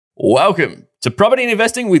Welcome to Property and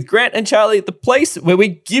Investing with Grant and Charlie, the place where we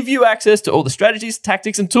give you access to all the strategies,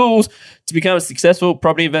 tactics, and tools to become a successful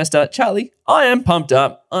property investor. Charlie, I am pumped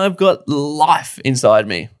up. I've got life inside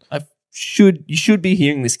me. You should be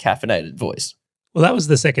hearing this caffeinated voice. Well, that was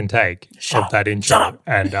the second take of that intro,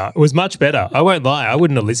 and it was much better. I won't lie. I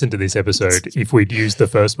wouldn't have listened to this episode if we'd used the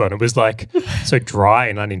first one. It was like so dry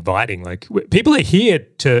and uninviting. Like people are here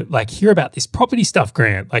to hear about this property stuff,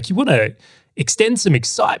 Grant. Like you want to extend some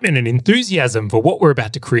excitement and enthusiasm for what we're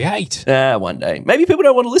about to create. One day. Maybe people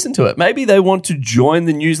don't want to listen to it. Maybe they want to join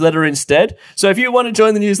the newsletter instead. So if you want to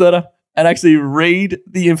join the newsletter and actually read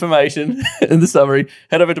the information and the summary,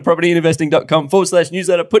 head over to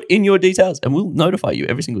propertyinvesting.com/newsletter, put in your details, and we'll notify you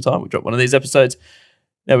every single time we drop one of these episodes.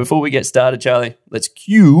 Now, before we get started, Charlie, let's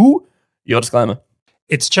cue your disclaimer.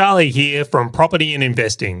 It's Charlie here from Property and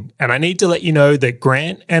Investing, and I need to let you know that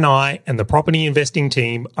Grant and I and the Property Investing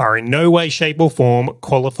team are in no way, shape or form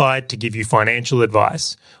qualified to give you financial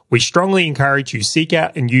advice. We strongly encourage you seek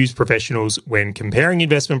out and use professionals when comparing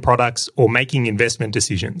investment products or making investment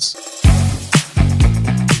decisions.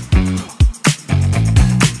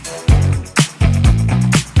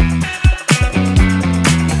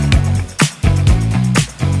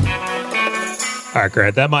 All right,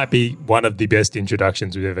 Grant, that might be one of the best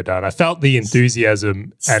introductions we've ever done. I felt the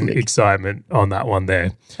enthusiasm and excitement on that one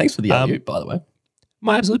there. Thanks for the alley-oop, by the way.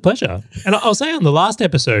 My absolute pleasure. And I'll say on the last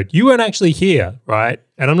episode, you weren't actually here, right?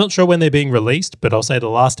 And I'm not sure when they're being released, but I'll say the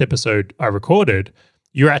last episode I recorded,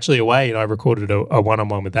 you were actually away and I recorded a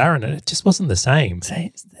one-on-one with Aaron, and it just wasn't the same.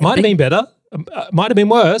 Might have been better. Might have been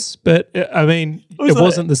worse, but I mean, it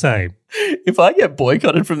wasn't the same. If I get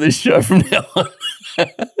boycotted from this show from now on,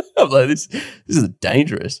 I'm like, this is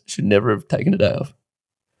dangerous. Should never have taken a day off.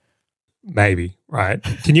 Maybe, right?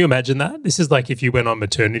 Can you imagine that? This is like if you went on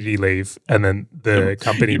maternity leave and then the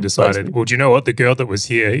company decided, well, do you know what? The girl that was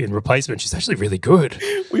here in replacement, she's actually really good.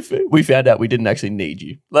 We found out we didn't actually need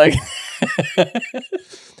you. Like,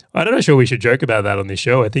 I'm not sure we should joke about that on this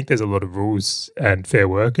show. I think there's a lot of rules and fair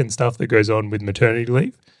work and stuff that goes on with maternity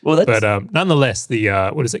leave. Well, but nonetheless, the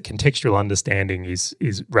contextual understanding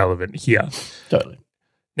is relevant here. Totally.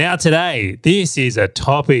 Now today, this is a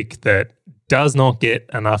topic that does not get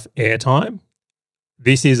enough airtime.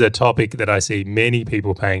 This is a topic that I see many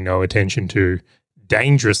people paying no attention to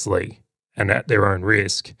dangerously and at their own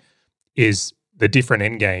risk, is the different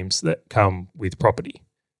end games that come with property,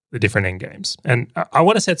 the different end games. And I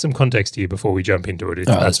want to set some context here before we jump into it, if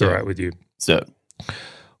that's all right with you. So,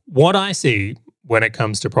 what I see when it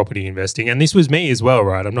comes to property investing, and this was me as well,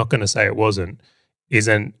 right? I'm not going to say it wasn't, is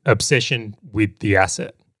an obsession with the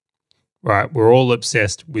asset, right? We're all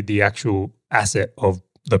obsessed with the actual asset of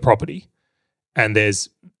the property. And there's,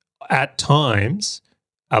 at times,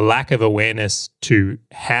 a lack of awareness to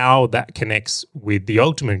how that connects with the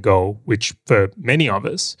ultimate goal, which for many of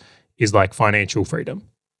us is like financial freedom,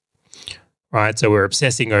 right? So we're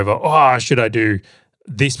obsessing over, should I do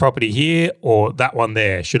this property here or that one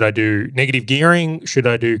there? Should I do negative gearing? Should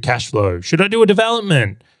I do cash flow? Should I do a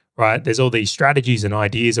development, right? There's all these strategies and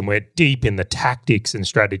ideas, and we're deep in the tactics and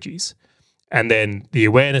strategies. And then the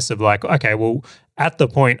awareness of like, okay, well, at the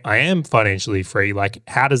point I am financially free, like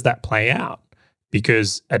how does that play out?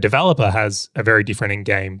 Because a developer has a very different end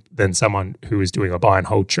game than someone who is doing a buy and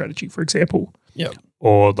hold strategy, for example. Yeah.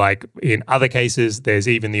 Or like in other cases, there's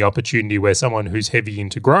even the opportunity where someone who's heavy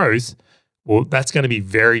into growth, well, that's going to be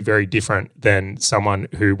very, very different than someone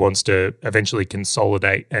who wants to eventually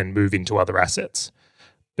consolidate and move into other assets.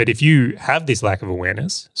 But if you have this lack of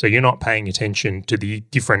awareness, so you're not paying attention to the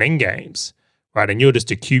different end games, right, and you're just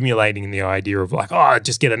accumulating the idea of like,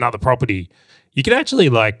 just get another property, you could actually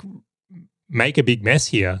like make a big mess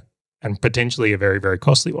here and potentially a very, very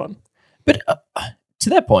costly one. But to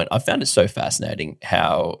that point, I found it so fascinating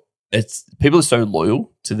how people are so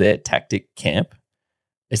loyal to their tactic camp.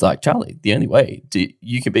 It's like, Charlie, the only way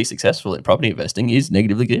you can be successful in property investing is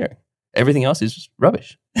negatively gearing. Everything else is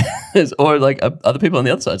rubbish. Or like other people on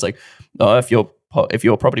the other side, it's like, if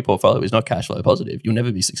your property portfolio is not cash flow positive, you'll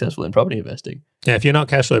never be successul in property investing. Yeah, if you're not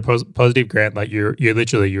cash flow positive, Grant, like you're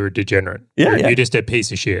a degenerate. Yeah, you're just a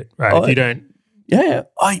piece of shit, right? If you don't. Yeah.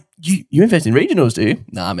 You invest in regionals, do you?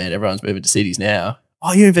 Nah, man, everyone's moving to cities now.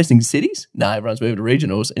 Oh, you're investing in cities? Nah, everyone's moving to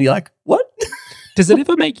regionals. And you're like, what? Does it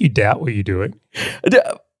ever make you doubt what you're doing?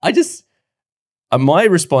 My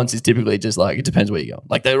response is typically just like, it depends where you go.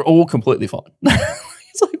 Like they're all completely fine.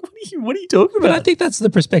 It's like, what are you talking about? But I think that's the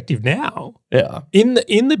perspective now. Yeah. In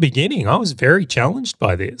the beginning, I was very challenged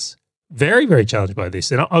by this. Very, very challenged by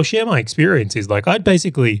this. And I'll share my experiences. Like I'd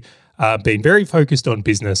basically been very focused on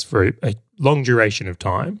business for a long duration of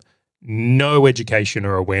time, no education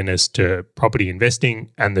or awareness to property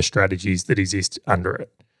investing and the strategies that exist under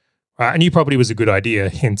it. I knew property was a good idea,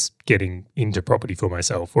 hence getting into property for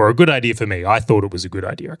myself, or a good idea for me. I thought it was a good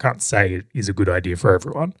idea. I can't say it is a good idea for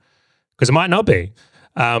everyone because it might not be.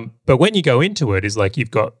 But when you go into it, it's like you've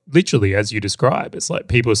got literally, as you describe, it's like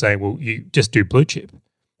people are saying, well, you just do blue chip.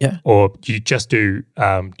 Yeah. Or you just do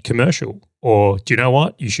commercial. Or do you know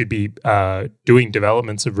what? You should be doing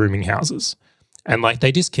developments of rooming houses. And like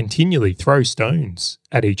they just continually throw stones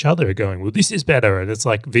at each other going, well, this is better. And it's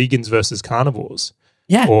like vegans versus carnivores.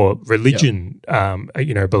 Yeah. Or religion,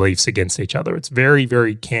 beliefs against each other. It's very,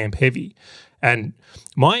 very camp heavy. And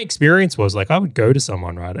my experience was like I would go to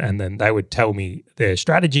someone, right, and then they would tell me their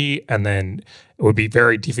strategy, and then it would be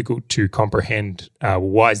very difficult to comprehend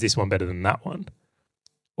why is this one better than that one?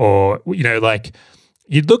 Or, like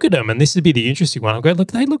you'd look at them and this would be the interesting one. I'll go,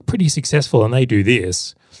 look, they look pretty successful and they do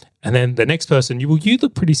this. And then the next person, you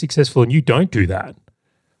look pretty successful and you don't do that.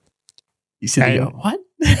 You sit there and go, what?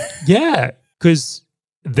 Yeah, because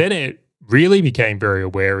then it really became very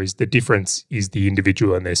aware is the difference is the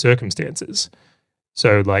individual and their circumstances.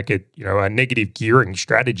 So like a negative gearing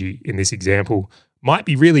strategy in this example might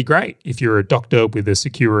be really great if you're a doctor with a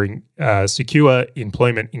secure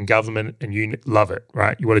employment in government and you love it,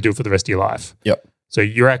 right? You want to do it for the rest of your life. Yep. So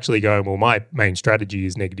you're actually going, well, my main strategy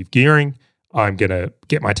is negative gearing. I'm going to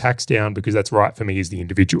get my tax down because that's right for me as the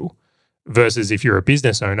individual. Versus if you're a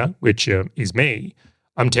business owner, which is me,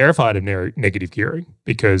 I'm terrified of negative gearing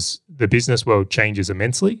because the business world changes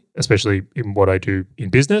immensely, especially in what I do in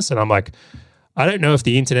business. And I'm like, I don't know if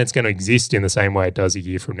the internet's going to exist in the same way it does a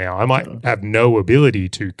year from now. I might have no ability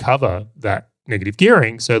to cover that negative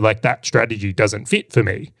gearing. So like that strategy doesn't fit for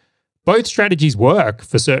me. Both strategies work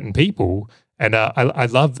for certain people. And I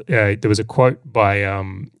love, there was a quote by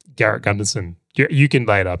Garrett Gunderson. You can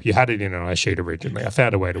lay it up. You had it in an ice sheet originally. I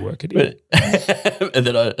found a way to work it in. and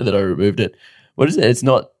then I removed it. What is it? It's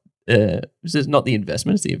not the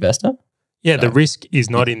investment, it's the investor? Yeah, the risk is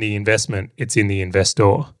not in the investment, it's in the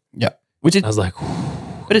investor. Yeah. I was like,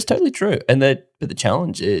 but it's totally true. But the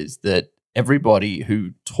challenge is that everybody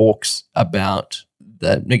who talks about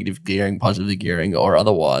the negative gearing, positive gearing, or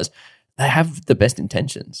otherwise, they have the best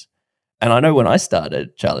intentions. And I know when I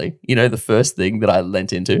started, Charlie, the first thing that I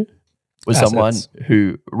lent into was assets. Someone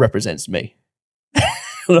who represents me.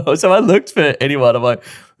 So I looked for anyone. I'm like,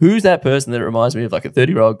 who's that person that reminds me of like a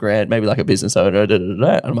 30-year-old Grant, maybe like a business owner, And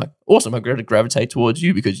I'm like, awesome, I'm going to gravitate towards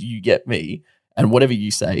you because you get me. And whatever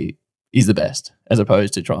you say is the best, as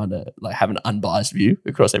opposed to trying to like have an unbiased view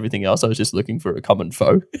across everything else. I was just looking for a common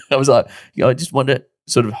foe. I was like, I just wanted to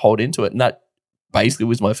sort of hold into it. And that basically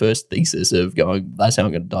was my first thesis of going, that's how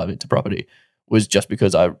I'm going to dive into property, was just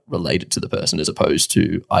because I related to the person as opposed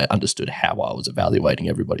to I understood how I was evaluating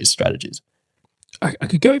everybody's strategies. I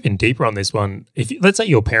could go even deeper on this one. Let's say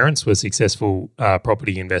your parents were successful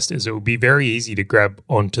property investors, it would be very easy to grab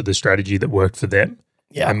onto the strategy that worked for them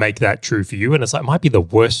and make that true for you. And it's like, it might be the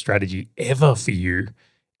worst strategy ever for you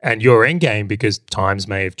and your end game because times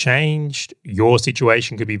may have changed. Your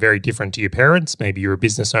situation could be very different to your parents. Maybe you're a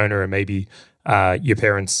business owner and maybe your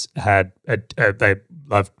parents had, they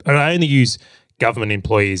loved, and I only use government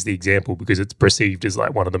employee is the example because it's perceived as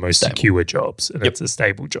like one of the most secure jobs and it's a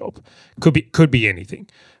stable job. Could be anything.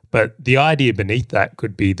 But the idea beneath that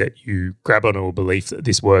could be that you grab onto a belief that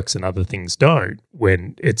this works and other things don't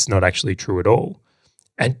when it's not actually true at all.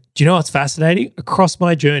 And do you know what's fascinating? Across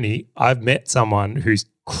my journey, I've met someone who's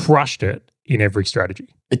crushed it in every strategy.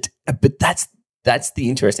 But that's the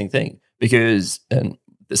interesting thing because, and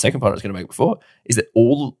the second point I was going to make before is that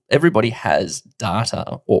everybody has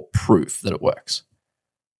data or proof that it works.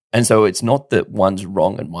 And so it's not that one's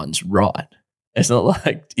wrong and one's right. It's not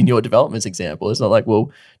like in your developments example, it's not like,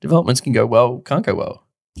 well, developments can go well, can't go well.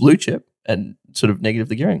 Blue chip and sort of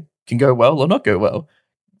negative gearing can go well or not go well.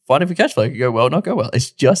 Fighting for cash flow can go well or not go well.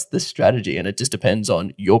 It's just the strategy and it just depends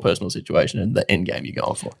on your personal situation and the end game you're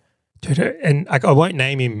going for. And I won't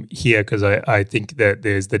name him here because I think that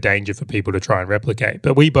there's the danger for people to try and replicate.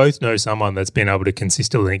 But we both know someone that's been able to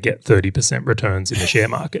consistently get 30% returns in the share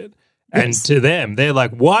market. Yes. And to them, they're like,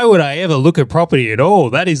 why would I ever look at property at all?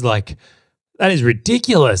 That is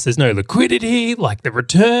ridiculous. There's no liquidity, like the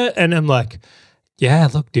return. And I'm like, yeah,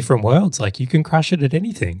 look, different worlds. Like you can crush it at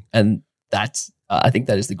anything. And I think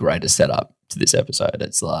that is the greatest setup to this episode.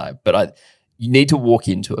 It's like, you need to walk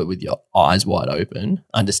into it with your eyes wide open,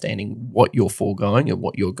 understanding what you're foregoing and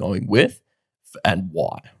what you're going with and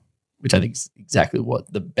why, which I think is exactly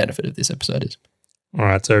what the benefit of this episode is. All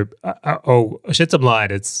right. So I'll shed some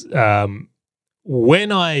light. It's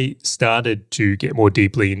when I started to get more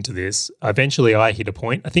deeply into this, eventually I hit a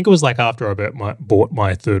point. I think it was like after I bought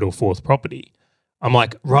my third or fourth property. I'm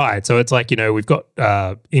like, right. So it's like, we've got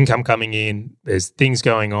income coming in. There's things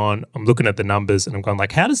going on. I'm looking at the numbers and I'm going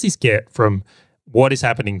like, how does this get from what is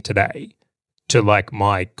happening today to like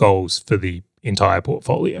my goals for the entire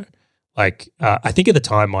portfolio? Like, I think at the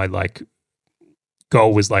time my like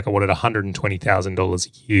goal was like I wanted $120,000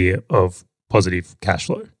 a year of positive cash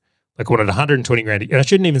flow. Like I wanted 120 grand, and I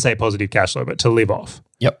shouldn't even say positive cash flow, but to live off.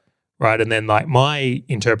 Yep. Right. And then like my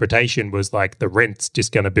interpretation was like the rent's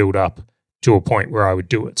just going to build up to a point where I would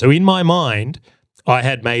do it. So in my mind, I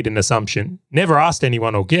had made an assumption, never asked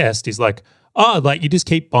anyone or guessed, is like, like you just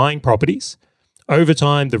keep buying properties. Over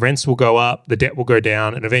time, the rents will go up, the debt will go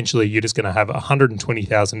down, and eventually you're just going to have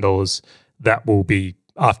 $120,000 that will be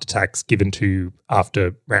after tax given to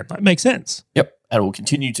after rent. That makes sense. Yep. And it will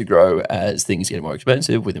continue to grow as things get more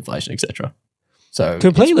expensive with inflation, etc. So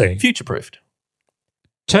completely future-proofed.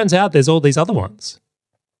 Turns out there's all these other ones.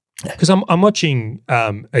 Because I'm watching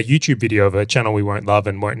a YouTube video of a channel we won't love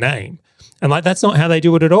and won't name, and like that's not how they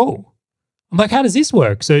do it at all. I'm like, how does this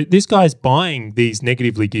work? So this guy's buying these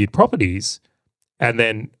negatively geared properties, and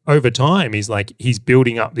then over time he's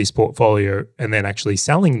building up this portfolio and then actually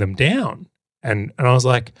selling them down. And I was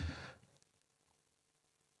like,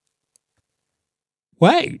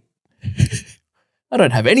 wait, I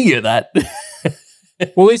don't have any of that.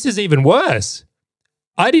 well, this is even worse.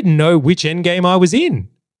 I didn't know which end game I was in.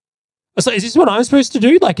 So is this what I'm supposed to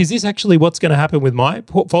do? Like, is this actually what's going to happen with my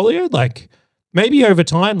portfolio? Like, maybe over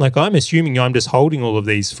time, like I'm assuming I'm just holding all of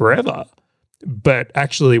these forever. But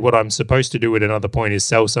actually what I'm supposed to do at another point is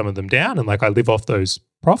sell some of them down and like I live off those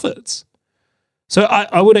profits. So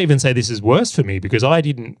I would even say this is worse for me because I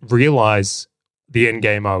didn't realize the end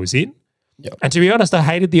game I was in. Yep. And to be honest, I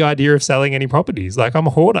hated the idea of selling any properties. Like I'm a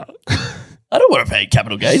hoarder. I don't want to pay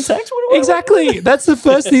capital gains tax. Exactly. That's the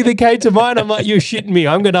first thing that came to mind. I'm like, you're shitting me.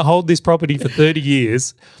 I'm going to hold this property for 30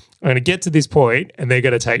 years. I'm going to get to this point and they're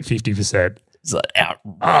going to take 50%. It's like out.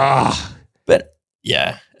 But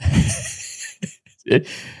yeah. The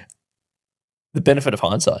benefit of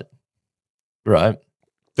hindsight, right?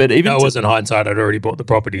 But even that wasn't hindsight. I'd already bought the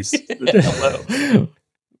properties. Well,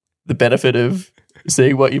 the benefit of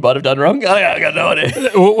seeing what you might have done wrong. I got no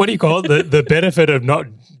idea. What do you call it? The benefit of not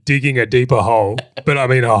digging a deeper hole, but I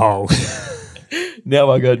mean a hole.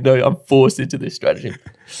 Now I go, no, I'm forced into this strategy.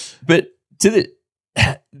 But to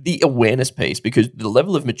the awareness piece, because the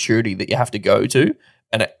level of maturity that you have to go to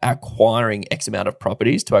and acquiring X amount of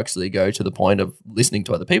properties to actually go to the point of listening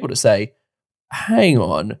to other people to say, hang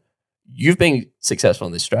on, you've been successful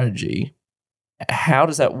in this strategy. How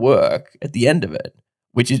does that work at the end of it?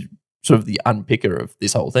 Which is sort of the unpicker of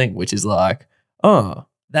this whole thing, which is like, oh,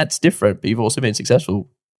 that's different, but you've also been successful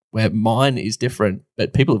where mine is different,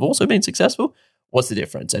 but people have also been successful. What's the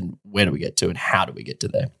difference and where do we get to and how do we get to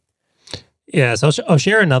there? Yeah, so I'll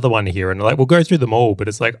share another one here and like we'll go through them all, but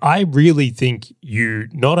it's like I really think you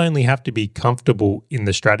not only have to be comfortable in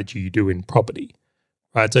the strategy you do in property,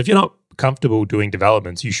 right? So if you're not comfortable doing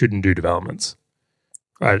developments, you shouldn't do developments.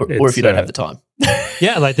 Right? Or if you don't have the time.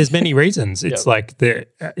 Yeah, like there's many reasons. It's like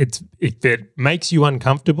if it makes you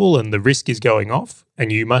uncomfortable and the risk is going off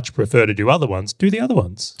and you much prefer to do other ones, do the other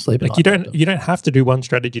ones. Sleep like you don't have to do one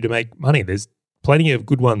strategy to make money. There's plenty of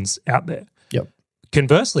good ones out there. Yep.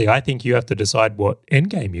 Conversely, I think you have to decide what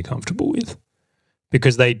end game you're comfortable with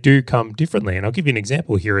because they do come differently. And I'll give you an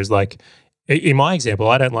example here is like, in my example,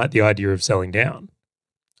 I don't like the idea of selling down.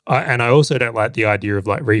 And I also don't like the idea of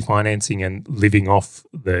like refinancing and living off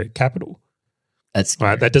the capital. That's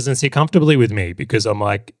right. That doesn't sit comfortably with me because I'm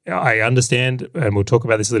like, I understand, and we'll talk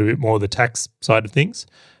about this a little bit more, the tax side of things,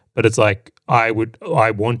 but it's like I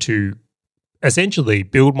want to essentially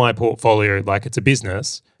build my portfolio like it's a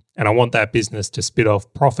business and I want that business to spit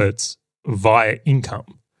off profits via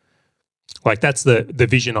income. Like that's the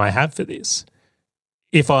vision I have for this.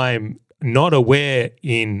 If I'm not aware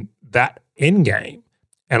in that end game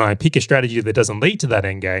and I pick a strategy that doesn't lead to that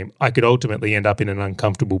end game, I could ultimately end up in an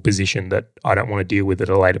uncomfortable position that I don't want to deal with at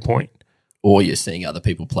a later point. Or you're seeing other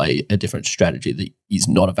people play a different strategy that is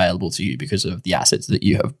not available to you because of the assets that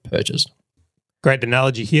you have purchased. Great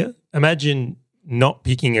analogy here. Imagine not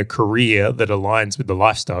picking a career that aligns with the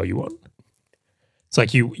lifestyle you want. It's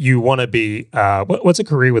like you want to be, what's a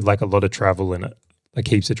career with like a lot of travel in it? Like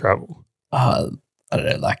heaps of travel? I don't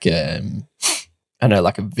know,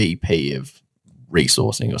 like a VP of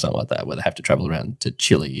resourcing or something like that, where they have to travel around to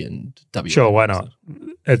Chile and WA. Sure, why not?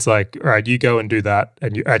 It's like, all right, you go and do that,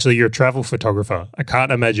 and you're a travel photographer. I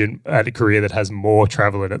can't imagine a career that has more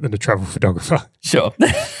travel in it than a travel photographer. Sure.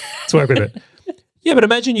 Let's work with it. Yeah, but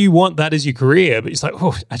imagine you want that as your career, but it's like,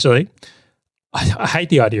 oh, actually, I hate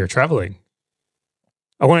the idea of traveling.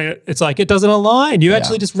 It's like, it doesn't align. You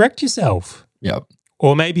actually just wrecked yourself. Yep.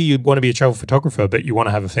 Or maybe you want to be a travel photographer, but you want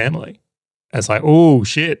to have a family. And it's like, oh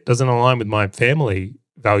shit, doesn't align with my family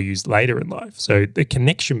values later in life. So the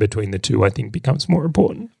connection between the two, I think, becomes more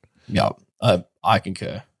important. Yeah, I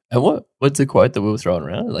concur. And what's the quote that we were throwing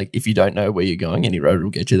around? Like, if you don't know where you're going, any road will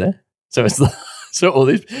get you there. So it's like,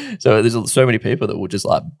 there's so many people that will just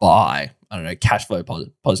like buy, I don't know, cash flow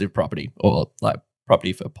positive property or like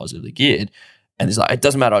property for positively geared. And it's like, it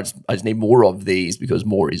doesn't matter. I just need more of these because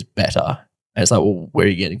more is better. And it's like, well, where are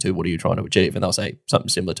you getting to? What are you trying to achieve? And they'll say something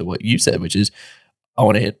similar to what you said, which is, I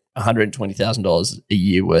want to hit $120,000 a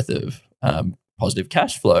year worth of positive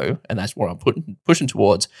cash flow, and that's what I'm pushing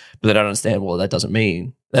towards. But they don't understand, well, that doesn't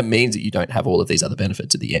mean, that means that you don't have all of these other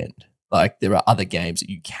benefits at the end. Like, there are other games that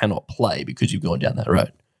you cannot play because you've gone down that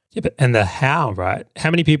road. Yeah, but and the how, right? How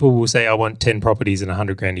many people will say, I want 10 properties and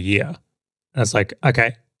 $100,000 a year? And it's like,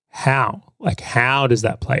 okay, how? Like, how does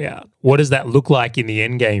that play out? What does that look like in the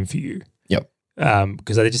end game for you? Yep.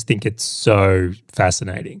 Because I just think it's so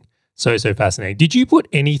fascinating. So fascinating. Did you put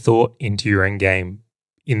any thought into your end game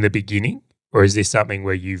in the beginning? Or is this something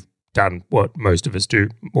where you've done what most of us do,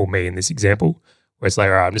 or me in this example, where it's like,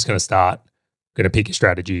 all right, I'm just going to start, going to pick a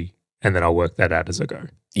strategy, and then I'll work that out as I go?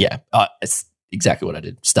 Yeah, it's exactly what I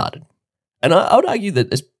did. Started. And I would argue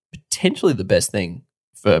that it's potentially the best thing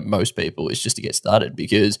for most people is just to get started,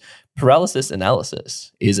 because paralysis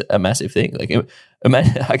analysis is a massive thing. Like,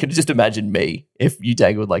 I could just imagine me, if you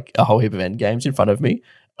dangled like a whole heap of end games in front of me,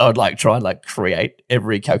 I would like try and like create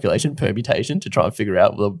every calculation permutation to try and figure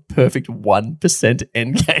out the perfect 1%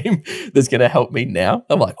 end game that's going to help me now.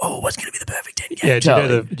 I'm like, oh, what's going to be the perfect end game?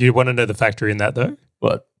 Yeah, do you want to know the factor in that though?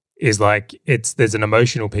 What? Is like, there's an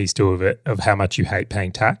emotional piece to it of how much you hate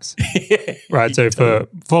paying tax. Right. So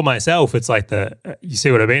for myself, it's like you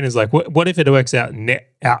see what I mean? Is like, what if it works out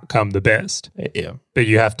net outcome the best? Yeah. But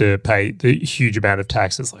you have to pay the huge amount of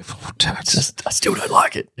tax. It's like, tax. I still don't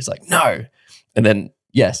like it. It's like, no. And then,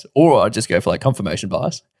 yes, or I'd just go for like confirmation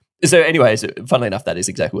bias. So anyways, funnily enough, that is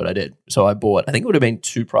exactly what I did. So I bought, I think it would have been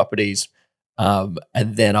 2 properties. And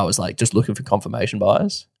then I was like just looking for confirmation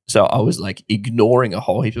bias. So I was like ignoring a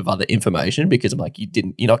whole heap of other information because I'm like,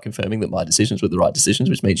 you're not confirming that my decisions were the right decisions,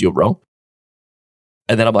 which means you're wrong.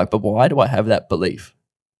 And then I'm like, but why do I have that belief?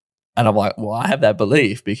 And I'm like, well, I have that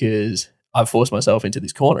belief because I've forced myself into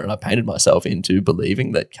this corner and I painted myself into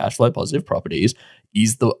believing that cash flow positive properties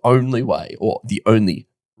is the only way or the only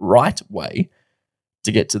right way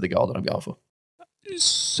to get to the goal that I'm going for.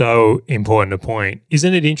 So important a point.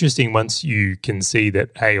 Isn't it interesting once you can see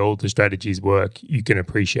that, hey, all the strategies work, you can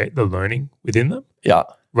appreciate the learning within them? Yeah.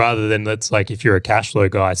 Rather than let's like, if you're a cash flow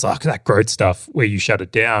guy, it's like that growth stuff where you shut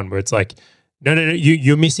it down, where it's like, no,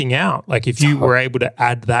 you're missing out. Like if you were able to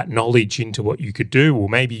add that knowledge into what you could do, well,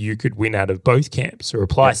 maybe you could win out of both camps or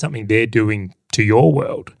apply something they're doing to your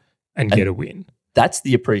world and get a win. That's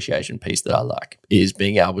the appreciation piece that I like, is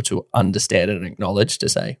being able to understand and acknowledge to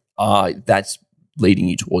say, that's leading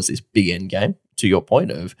you towards this big end game, to your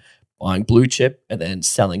point of buying blue chip and then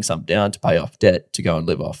selling some down to pay off debt to go and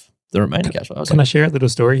live off the remaining cash flow. Can I share a little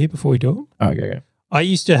story here before we do it? Okay. I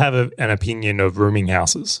used to have an opinion of rooming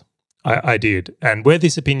houses. I did. And where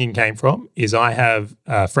this opinion came from is I have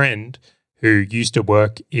a friend who used to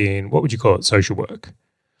work in, what would you call it, social work.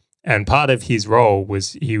 And part of his role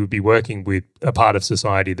was he would be working with a part of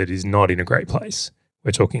society that is not in a great place. We're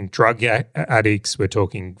talking drug addicts. We're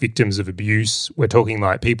talking victims of abuse. We're talking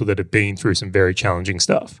like people that have been through some very challenging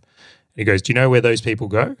stuff. And he goes, do you know where those people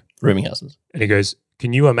go? Rooming houses. And he goes,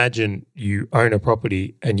 can you imagine you own a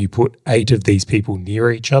property and you put 8 of these people near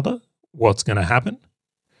each other? What's going to happen?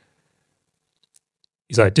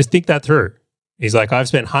 He's like, just think that through. He's like, I've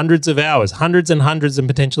spent hundreds of hours, hundreds and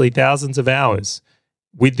potentially thousands of hours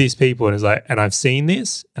with these people. And he's like, and I've seen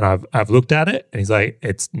this and I've looked at it. And he's like,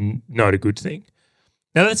 it's not a good thing.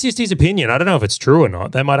 Now, that's just his opinion. I don't know if it's true or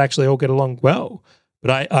not. They might actually all get along well.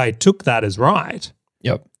 But I took that as right.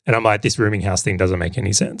 Yep. And I'm like, this rooming house thing doesn't make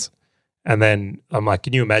any sense. And then I'm like,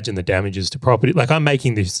 can you imagine the damages to property? Like, I'm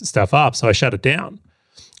making this stuff up, so I shut it down.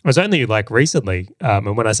 It was only like recently,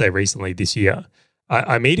 and when I say recently, this year,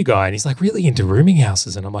 I meet a guy and he's like really into rooming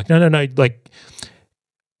houses. And I'm like, no. Like,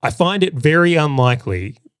 I find it very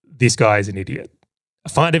unlikely this guy is an idiot. I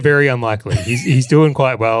find it very unlikely. He's doing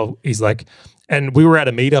quite well. He's like, and we were at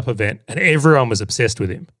a meetup event and everyone was obsessed with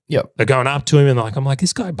him. Yep. They're going up to him and I'm like,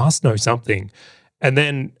 this guy must know something. And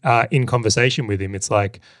then in conversation with him, it's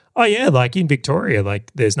like, oh yeah, like in Victoria, like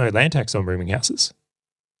there's no land tax on rooming houses.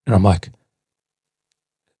 And I'm like,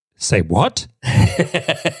 say what?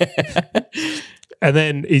 And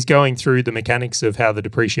then he's going through the mechanics of how the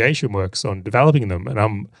depreciation works on developing them. And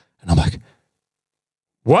I'm like,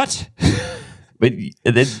 what? But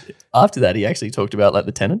then after that, he actually talked about like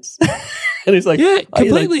the tenants. And he's like, yeah, oh,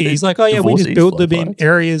 completely. like, he's like, oh, yeah, we just divorcees, build them in flats.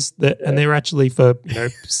 areas that, and they're actually for,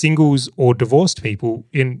 singles or divorced people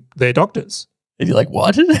in their doctors. And you're like,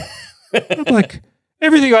 what? I'm like,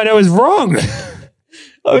 everything I know is wrong.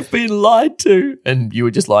 I've been lied to. And you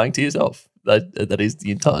were just lying to yourself. That is the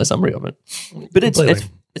entire summary of it. But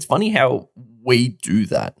it's funny how we do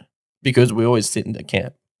that because we always sit in the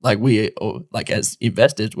camp. Like as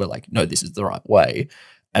investors, we're like, no, this is the right way.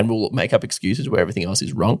 And we'll make up excuses where everything else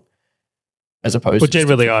is wrong. As opposed but to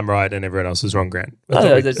generally I'm right and everyone else is wrong, Grant.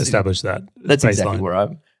 Establish that. That's exactly where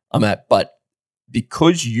I'm at. But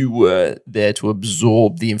because you were there to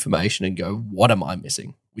absorb the information and go, what am I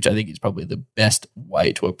missing? Which I think is probably the best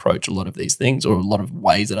way to approach a lot of these things or a lot of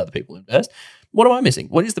ways that other people invest. What am I missing?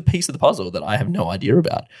 What is the piece of the puzzle that I have no idea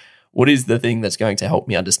about? What is the thing that's going to help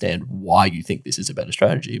me understand why you think this is a better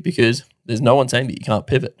strategy? Because there's no one saying that you can't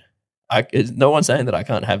pivot. There's no one saying that I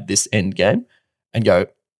can't have this end game and go,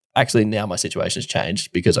 actually, now my situation has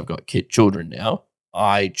changed because I've got children now.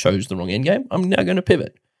 I chose the wrong end game. I'm now going to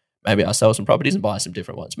pivot. Maybe I sell some properties and buy some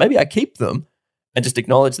different ones. Maybe I keep them and just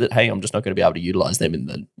acknowledge that, hey, I'm just not going to be able to utilize them in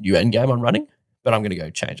the new end game I'm running, but I'm going to go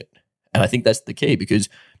change it. And I think that's the key because,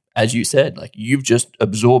 as you said, like you've just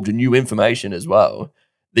absorbed new information as well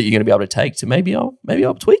that you're going to be able to take to maybe I'll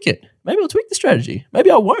tweak it. Maybe I'll tweak the strategy.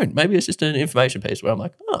 Maybe I won't. Maybe it's just an information piece where I'm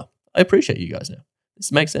like, oh, I appreciate you guys now.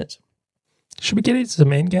 This makes sense. Should we get into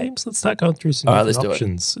some end games? Let's start going through some different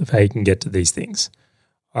options of how you can get to these things.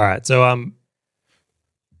 All right. So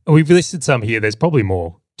we've listed some here. There's probably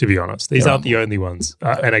more, to be honest. These aren't the only ones.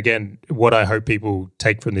 And again, what I hope people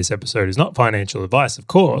take from this episode is not financial advice, of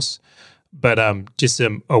course, but just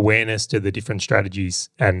some awareness to the different strategies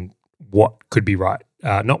and what could be right.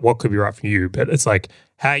 Not what could be right for you, but it's like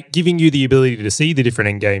giving you the ability to see the different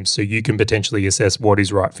end games so you can potentially assess what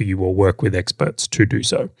is right for you or work with experts to do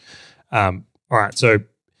so. All right, so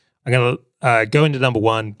I'm going to go into number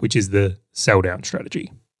one, which is the sell down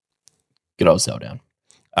strategy. Good old sell down.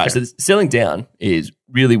 So selling down is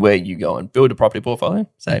really where you go and build a property portfolio.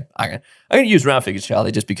 Say, I'm going to use round figures,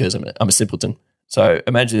 Charlie, just because I'm a simpleton. So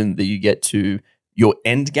imagine that you get to your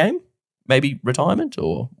end game, maybe retirement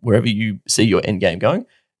or wherever you see your end game going.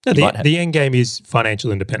 No, the end game is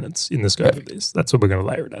financial independence in the scope of this. That's what we're going to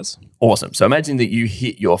layer it as. Awesome. So imagine that you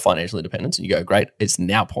hit your financial independence and you go, great, it's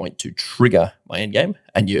now point to trigger my end game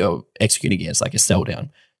and you're executing against like a sell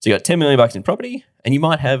down. So you got $10 million in property and you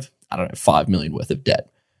might have, I don't know, $5 million worth of debt.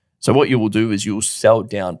 So what you will do is you'll sell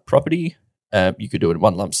down property. You could do it in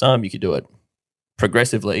one lump sum. You could do it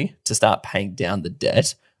progressively to start paying down the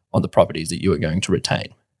debt on the properties that you are going to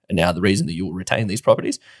retain. And now the reason that you will retain these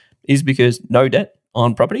properties is because no debt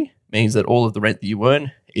on property means that all of the rent that you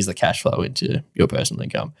earn is the cash flow into your personal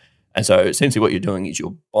income. And so essentially what you're doing is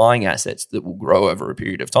you're buying assets that will grow over a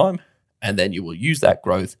period of time, and then you will use that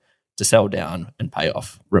growth to sell down and pay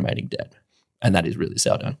off remaining debt. And that is really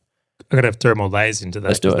sell down. I'm going to have to throw more layers into that.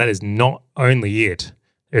 Let's do it. That is not only it.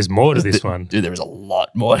 There's more to this one. Dude, there is a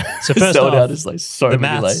lot more. So first sell off, down is like so the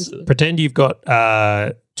many maths, layers. pretend you've got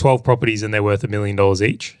 12 properties and they're worth $1 million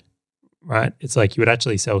each. Right? It's like you would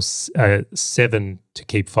actually sell 7 to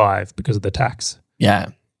keep 5 because of the tax. Yeah.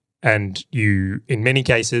 And you, in many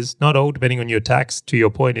cases, not all, depending on your tax, to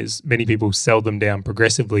your point is many people sell them down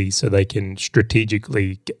progressively so they can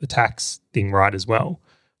strategically get the tax thing right as well.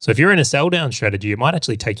 So if you're in a sell down strategy, it might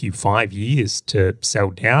actually take you 5 years to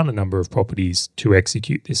sell down a number of properties to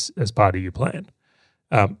execute this as part of your plan.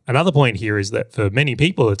 Another point here is that for many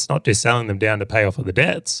people, it's not just selling them down to pay off of the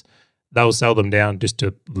debts. They'll sell them down just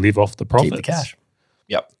to live off the profits. Keep the cash.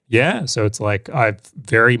 Yep. Yeah. So it's like I've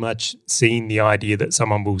very much seen the idea that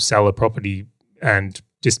someone will sell a property and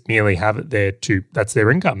just merely have it there that's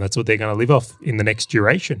their income. That's what they're going to live off in the next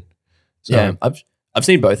duration. So, yeah. I've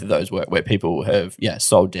seen both of those where people have,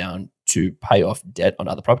 sold down to pay off debt on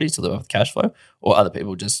other properties to live off the cash flow, or other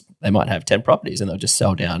people they might have 10 properties and they'll just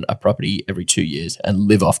sell down a property every 2 years and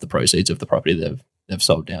live off the proceeds of the property they've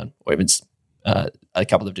sold down, or even a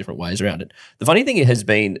couple of different ways around it. The funny thing has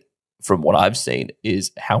been, from what I've seen,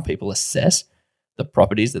 is how people assess the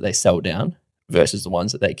properties that they sell down versus the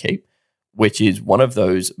ones that they keep, which is one of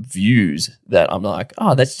those views that I'm like,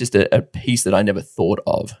 that's just a piece that I never thought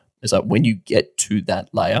of. It's like when you get to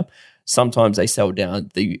that layer, sometimes they sell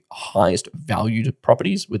down the highest valued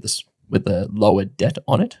properties with the lower debt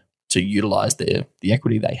on it to utilize the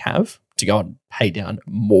equity they have to go and pay down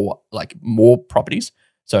more properties.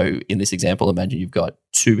 So in this example, imagine you've got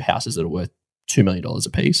 2 houses that are worth $2 million a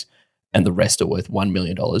piece, and the rest are worth $1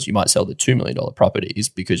 million, you might sell the $2 million properties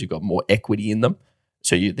because you've got more equity in them.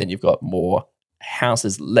 So you've got more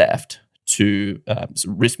houses left to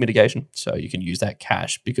risk mitigation. So you can use that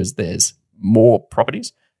cash because there's more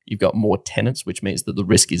properties. You've got more tenants, which means that the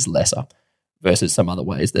risk is lesser versus some other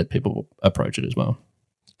ways that people approach it as well.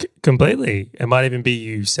 Completely. It might even be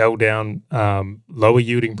you sell down lower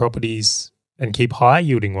yielding properties and keep high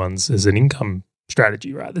yielding ones as an income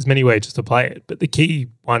strategy, right? There's many ways to play it. But the key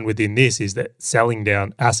one within this is that selling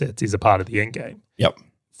down assets is a part of the end game. Yep.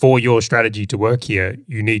 For your strategy to work here,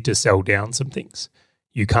 you need to sell down some things.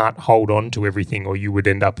 You can't hold on to everything, or you would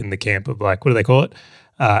end up in the camp of like, what do they call it?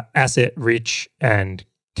 Asset rich and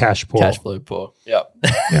cash poor. Cash flow poor. Yep.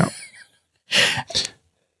 Yeah.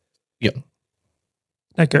 Yep.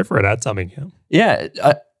 No, go for it. Add something here. Yeah.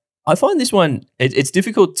 I find this one, it's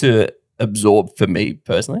difficult to absorb for me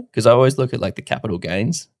personally, because I always look at like the capital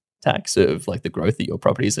gains tax of like the growth that your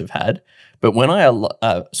properties have had. But when I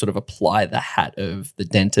sort of apply the hat of the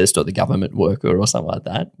dentist or the government worker or something like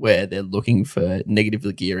that, where they're looking for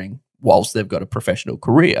negative gearing whilst they've got a professional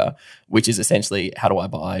career, which is essentially how do I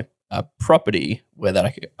buy a property where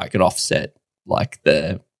that I can offset like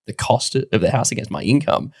the cost of the house against my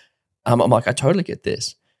income. I'm like, I totally get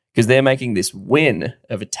this, because they're making this win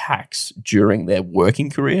of a tax during their working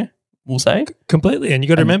career, we'll say. Completely. And you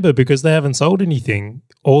got to remember, because they haven't sold anything,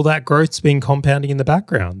 all that growth's been compounding in the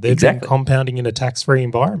background. They've been compounding in a tax-free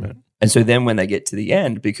environment. And so then when they get to the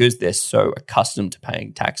end, because they're so accustomed to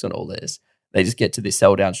paying tax on all this, they just get to this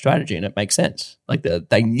sell down strategy, and it makes sense. Like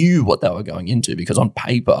they knew what they were going into, because on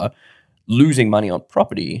paper, losing money on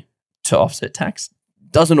property to offset tax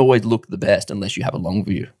doesn't always look the best unless you have a long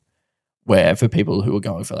view. Where for people who are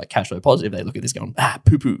going for like cash flow positive, they look at this going,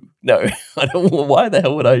 poo-poo. No, I don't. Why the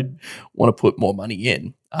hell would I want to put more money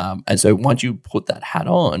in? And so once you put that hat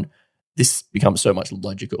on, this becomes so much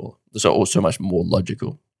so much more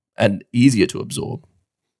logical and easier to absorb.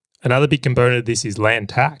 Another big component of this is land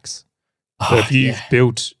tax. So if you've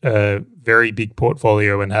built a very big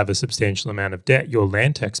portfolio and have a substantial amount of debt, your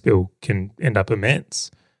land tax bill can end up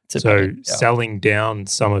immense. Selling down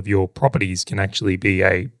some of your properties can actually be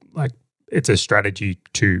it's a strategy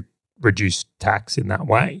to reduce tax in that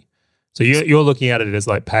way. So you're looking at it as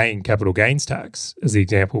like paying capital gains tax as the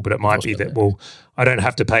example, but it might be that, well, I don't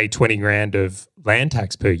have to pay 20 grand of land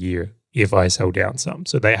tax per year if I sell down some.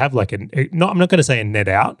 So they have like I'm not going to say a net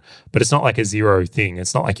out, but it's not like a zero thing.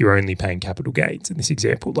 It's not like you're only paying capital gains in this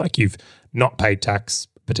example. Like you've not paid tax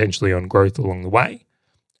potentially on growth along the way.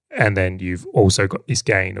 And then you've also got this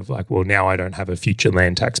gain of like, well, now I don't have a future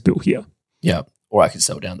land tax bill here. Yeah. Or I could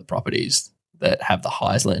sell down the properties that have the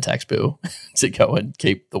highest land tax bill to go and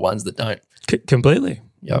keep the ones that don't. Completely.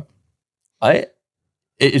 Yep.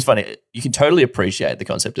 It's funny. You can totally appreciate the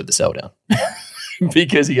concept of the sell down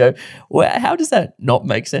because you go, well, how does that not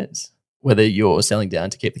make sense? Whether you're selling down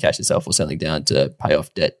to keep the cash yourself or selling down to pay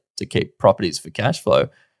off debt to keep properties for cash flow,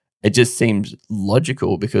 it just seems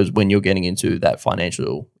logical, because when you're getting into that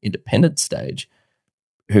financial independence stage,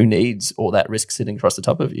 who needs all that risk sitting across the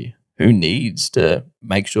top of you? Who needs to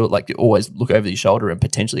make sure, like, you always look over your shoulder and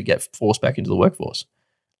potentially get forced back into the workforce?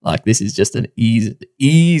 Like, this is just an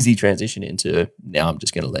easy transition into, now I'm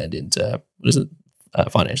just going to land into,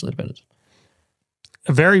 financial independence.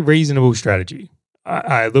 A very reasonable strategy.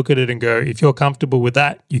 I look at it and go, if you're comfortable with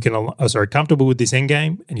that, comfortable with this end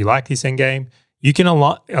game and you like this end game, you can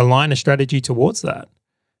align a strategy towards that.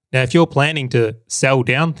 Now, if you're planning to sell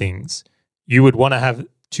down things, you would want to have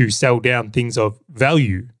to sell down things of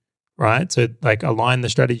value, right? So like align the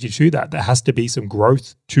strategy to that. There has to be some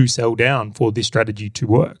growth to sell down for this strategy to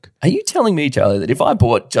work. Are you telling me, Charlie, that if I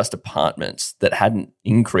bought just apartments that hadn't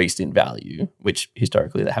increased in value, which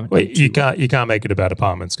historically they haven't, you can't make it about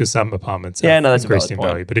apartments, because some apartments have increased in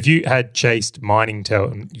value. But if you had chased mining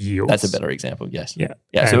yields, that's a better example. Yes.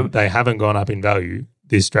 Yeah. So they haven't gone up in value,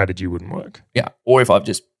 this strategy wouldn't work. Yeah. Or if I've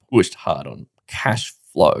just pushed hard on cash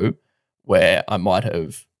flow, where I might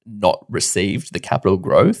have not received the capital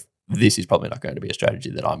growth, this is probably not going to be a strategy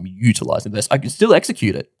that I'm utilizing this. I can still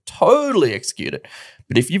execute it, totally execute it.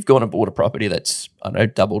 But if you've gone and bought a property that's, I don't know,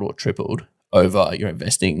 doubled or tripled over your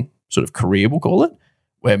investing sort of career, we'll call it,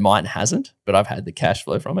 where mine hasn't, but I've had the cash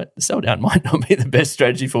flow from it, the sell down might not be the best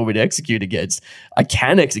strategy for me to execute against. I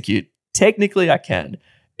can execute. Technically, I can.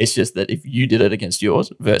 It's just that if you did it against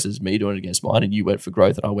yours versus me doing it against mine, and you went for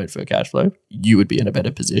growth and I went for cash flow, you would be in a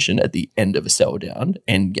better position at the end of a sell down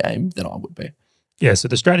end game than I would be. Yeah, so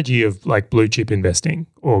the strategy of like blue chip investing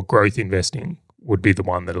or growth investing would be the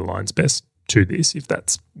one that aligns best to this, if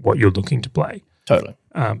that's what you're looking to play. Totally.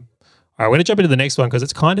 All right, I'm going to jump into the next one because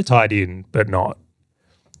it's kind of tied in, but not.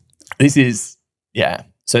 This is,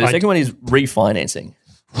 So the second one is refinancing.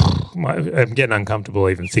 I'm getting uncomfortable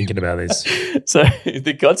even thinking about this. So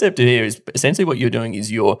the concept here is essentially what you're doing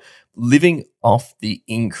is you're living off the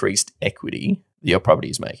increased equity that your property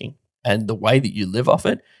is making. And the way that you live off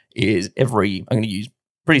it is I'm going to use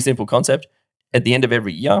pretty simple concept. At the end of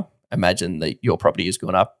every year, imagine that your property has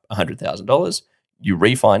gone up $100,000. You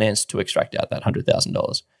refinance to extract out that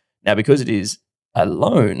 $100,000. Now, because it is a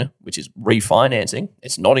loan, which is refinancing,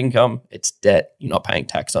 it's not income, it's debt, you're not paying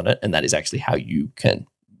tax on it. And that is actually how you can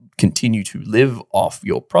continue to live off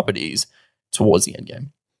your properties towards the end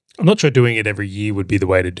game. I'm not sure doing it every year would be the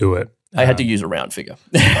way to do it. I had to use a round figure.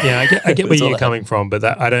 Yeah, I get where you're coming from, but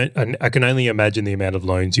I can only imagine the amount of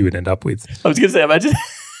loans you would end up with. I was going to say, imagine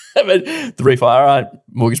the refi. All right,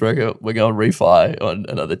 mortgage broker, we're going refi on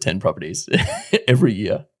another 10 properties every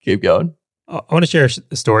year. Keep going. I want to share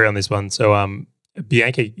a story on this one. So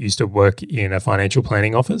Bianca used to work in a financial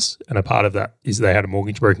planning office, and a part of that is they had a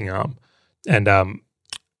mortgage broking arm. And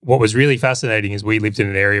what was really fascinating is we lived in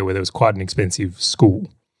an area where there was quite an expensive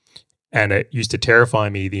school. And it used to terrify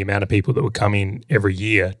me the amount of people that would come in every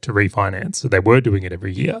year to refinance. So they were doing it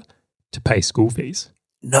every year to pay school fees.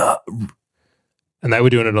 No. And they were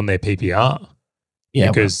doing it on their PPR. Yeah.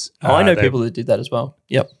 Because I know people that did that as well.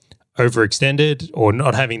 Yep. Overextended or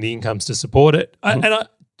not having the incomes to support it.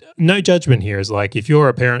 No judgment here is like if you're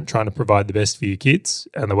a parent trying to provide the best for your kids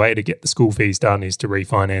and the way to get the school fees done is to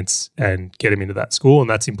refinance and get them into that school and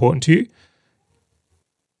that's important to you,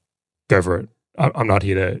 go for it. I'm not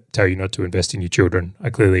here to tell you not to invest in your children. I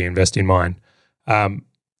clearly invest in mine.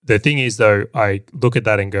 The thing is, though, I look at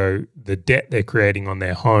that and go, the debt they're creating on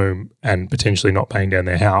their home and potentially not paying down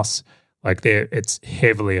their house, it's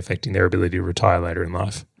heavily affecting their ability to retire later in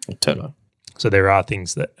life. Totally. So there are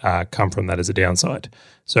things that come from that as a downside.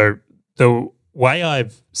 So the way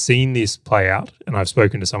I've seen this play out, and I've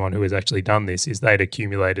spoken to someone who has actually done this, is they'd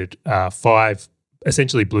accumulated 5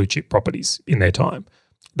 essentially blue chip properties in their time.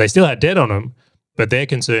 They still had debt on them, but their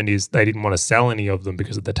concern is they didn't want to sell any of them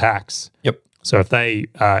because of the tax. Yep. So if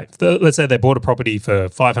let's say they bought a property for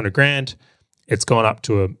 $500,000, it's gone up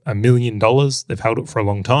to $1 million. They've held it for a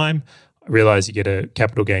long time. I realize you get a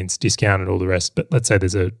capital gains discount and all the rest, but let's say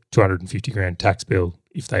there's a $250,000 tax bill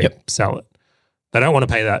if they sell it. They don't want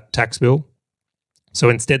to pay that tax bill. So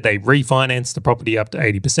instead they refinance the property up to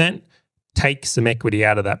 80%, take some equity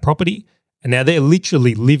out of that property, and now they're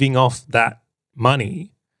literally living off that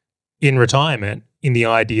money in retirement in the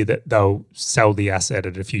idea that they'll sell the asset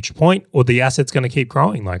at a future point or the asset's going to keep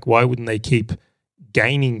growing. Like, why wouldn't they keep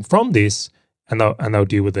gaining from this and they'll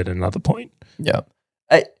deal with it at another point? Yeah.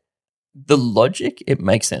 The logic, it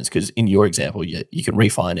makes sense because in your example, you can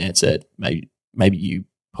refinance it. Maybe you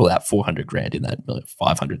pull out $400,000 in that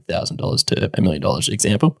 $500,000 to $1 million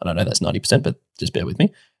example. And I know that's 90%, but just bear with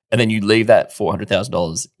me. And then you leave that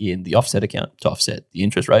 $400,000 in the offset account to offset the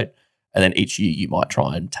interest rate. And then each year you might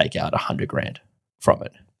try and take out $100,000 from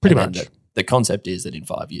it. Pretty much. The concept is that in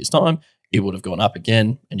 5 years' time, it would have gone up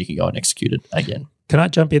again and you can go and execute it again. Can I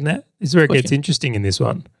jump in there? This is where it gets interesting in this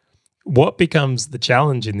one. What becomes the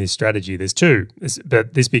challenge in this strategy? There's two,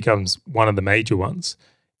 but this becomes one of the major ones,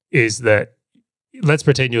 is that let's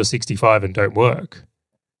pretend you're 65 and don't work.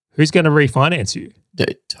 Who's going to refinance you?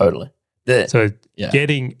 Dude, totally.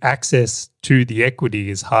 Getting access to the equity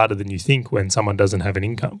is harder than you think when someone doesn't have an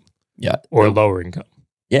income. Yeah. Or a lower income.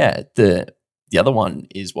 Yeah. The other one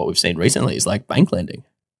is what we've seen recently is like bank lending.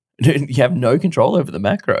 You have no control over the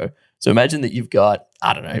macro. So imagine that you've got,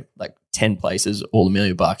 I don't know, like 10 places, all $1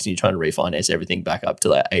 million bucks, and you're trying to refinance everything back up to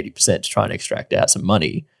like 80% to try and extract out some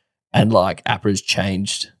money. And like APRA's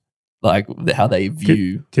changed like how they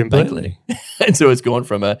view bank lending. And so it's gone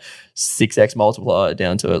from a 6x multiplier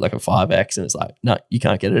down to like a 5x. And it's like, no, you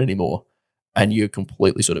can't get it anymore. And you're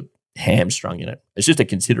completely sort of hamstrung in it. It's just a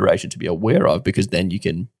consideration to be aware of because then you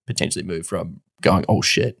can potentially move from going, oh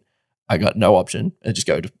shit, I got no option, and just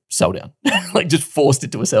go to sell down. Like just forced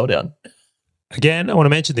into a sell down. Again, I want to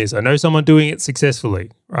mention this. I know someone doing it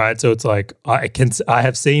successfully, right? So it's like I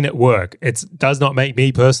have seen it work. It does not make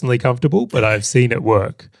me personally comfortable, but I've seen it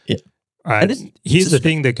work. Yeah. Right. Here's the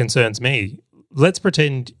thing that concerns me. Let's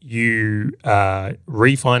pretend you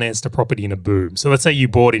refinanced a property in a boom. So let's say you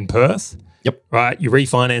bought in Perth. Yep. Right. You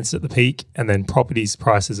refinanced at the peak, and then properties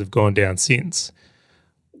prices have gone down since.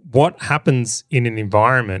 What happens in an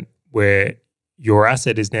environment where your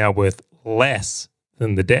asset is now worth less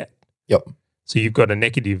than the debt? Yep. So you've got a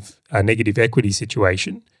negative equity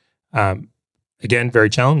situation. Again, very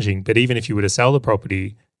challenging. But even if you were to sell the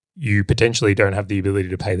property, you potentially don't have the ability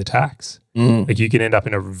to pay the tax. Like you can end up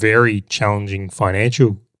in a very challenging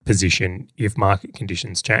financial position if market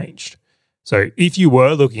conditions changed. So if you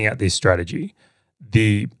were looking at this strategy,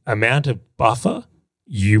 the amount of buffer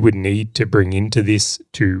you would need to bring into this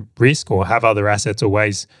to risk or have other assets or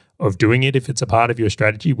ways of doing it if it's a part of your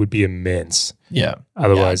strategy would be immense. Yeah.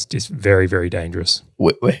 Otherwise, just very, very dangerous.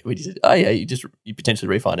 We just said, oh yeah, you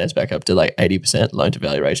potentially refinance back up to like 80% loan to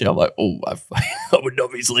value ratio. I'm like, oh, I would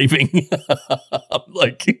not be sleeping. I'm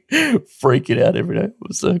like freaking out every day.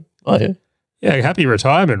 So, oh yeah. Yeah, happy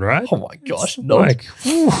retirement, right? Oh my gosh. It's No. like,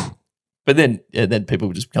 whew. But then people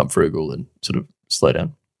will just become frugal and sort of slow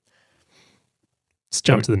down. Let's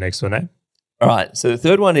jump to the next one, eh? All right. So the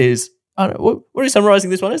third one is, I don't know, what are you summarizing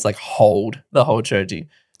this one? It's like the hold strategy.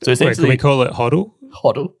 So Wait, essentially, can we call it hodl?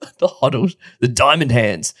 the diamond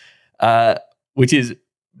hands, which is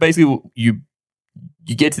basically you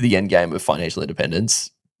get to the end game of financial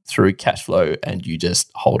independence through cash flow and you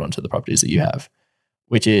just hold on to the properties that you have,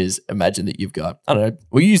 which is, imagine that you've got, I don't know,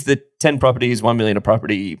 we use the 10 properties, 1 million a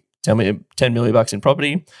property, 10 million bucks in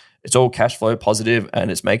property. It's all cash flow positive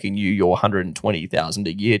and it's making you your 120,000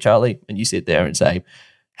 a year, Charlie. And you sit there and say,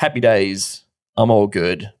 happy days, I'm all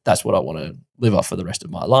good. That's what I want to live off for the rest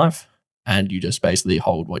of my life. And you just basically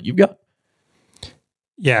hold what you've got.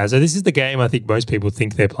 Yeah, so this is the game I think most people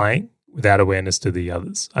think they're playing without awareness to the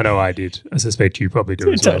others. I know I did. I suspect you probably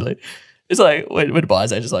do as well. Totally. It's like when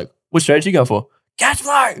buyers are just like, what strategy you go for? Cash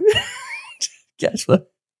flow. Cash flow.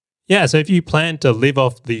 Yeah, so if you plan to live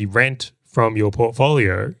off the rent from your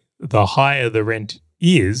portfolio, the higher the rent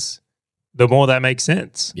is, the more that makes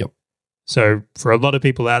sense. Yep. So for a lot of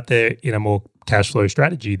people out there in a more cash flow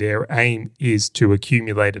strategy, their aim is to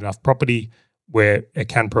accumulate enough property where it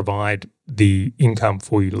can provide the income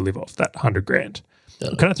for you to live off that 100 grand.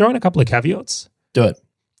 Can I throw in a couple of caveats? Do it.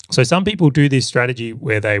 So some people do this strategy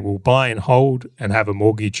where they will buy and hold and have a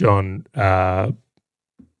mortgage on,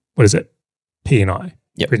 P&I,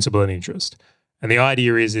 Yep. principal and interest. And the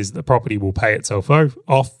idea is the property will pay itself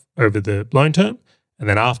off over the loan term. And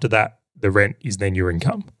then after that, the rent is then your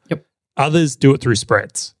income. Yep. Others do it through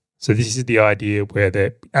spreads. So this is the idea where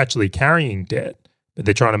they're actually carrying debt, but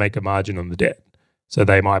they're trying to make a margin on the debt. So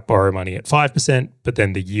they might borrow money at 5%, but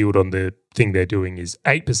then the yield on the thing they're doing is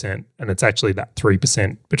 8%. And it's actually that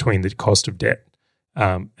 3% between the cost of debt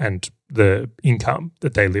and the income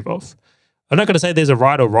that they live off. I'm not going to say there's a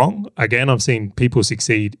right or wrong. Again, I've seen people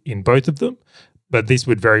succeed in both of them, but this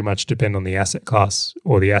would very much depend on the asset class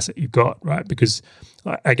or the asset you've got, right? Because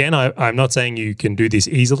again, I'm not saying you can do this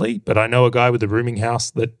easily, but I know a guy with a rooming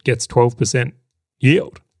house that gets 12%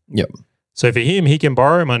 yield. Yep. So for him, he can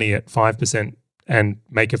borrow money at 5% and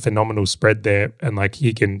make a phenomenal spread there, and like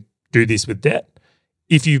he can do this with debt.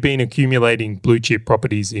 If you've been accumulating blue chip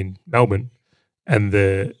properties in Melbourne and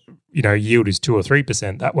the yield is 2 or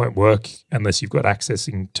 3%, that won't work unless you've got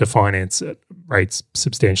accessing to finance at rates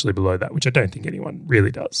substantially below that, which I don't think anyone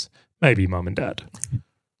really does. Maybe mum and dad.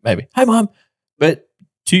 Maybe. Hey, mum. But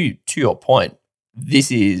to your point,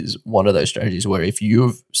 this is one of those strategies where if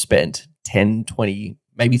you've spent 10, 20,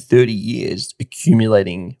 maybe 30 years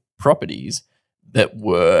accumulating properties that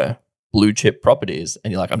were blue chip properties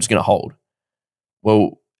and you're like, I'm just going to hold.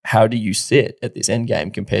 Well, how do you sit at this end game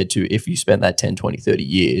compared to if you spent that 10, 20, 30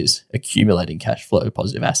 years accumulating cash flow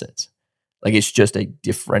positive assets? Like it's just a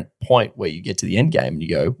different point where you get to the end game and you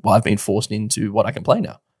go, well, I've been forced into what I can play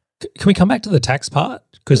now. Can we come back to the tax part?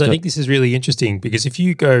 Because I think this is really interesting because if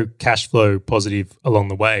you go cash flow positive along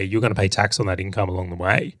the way, you're going to pay tax on that income along the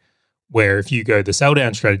way. Where if you go the sell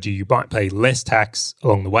down strategy, you might pay less tax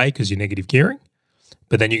along the way because you're negative gearing,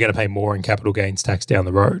 but then you're going to pay more in capital gains tax down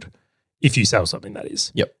the road. If you sell something, that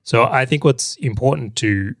is. Yep. So I think what's important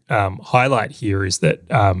to highlight here is that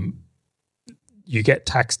you get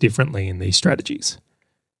taxed differently in these strategies.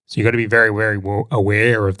 So you've got to be very, very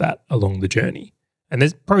aware of that along the journey. And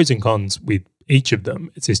there's pros and cons with each of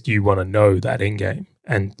them. It's just you want to know that end game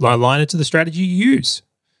and align it to the strategy you use.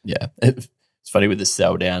 Yeah. It's funny with the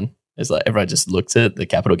sell down. It's like everyone just looks at the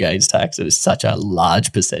capital gains tax. It is such a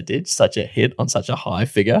large percentage, such a hit on such a high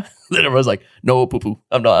figure that everyone's like, no, poo-poo.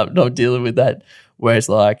 I'm not dealing with that. Whereas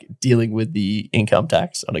like dealing with the income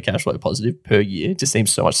tax on a cash flow positive per year just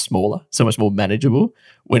seems so much smaller, so much more manageable.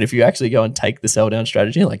 When if you actually go and take the sell down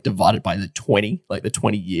strategy and like divide it by the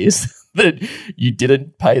 20 years that you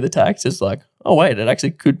didn't pay the tax, it's like, oh wait, it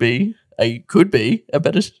actually could be a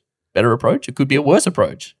better approach. It could be a worse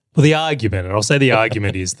approach. Well, the argument, and I'll say the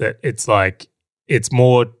argument is that it's like it's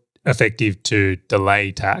more effective to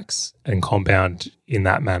delay tax and compound in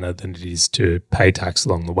that manner than it is to pay tax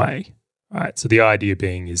along the way. Right. So the idea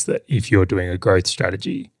being is that if you're doing a growth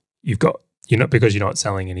strategy, because you're not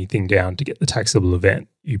selling anything down to get the taxable event,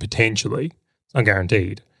 you potentially,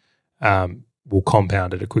 unguaranteed, will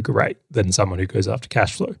compound at a quicker rate than someone who goes after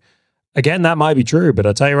cash flow. Again, that might be true, but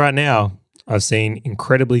I'll tell you right now, I've seen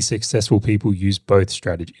incredibly successful people use both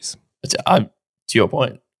strategies. To your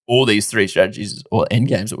point, all these three strategies or end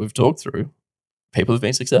games that we've talked through, people have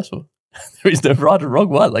been successful. There is no right or wrong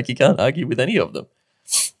one. Like, you can't argue with any of them.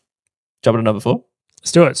 Jump to number 4.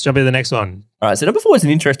 Let's do it. Let's jump into the next one. All right, so number 4 is an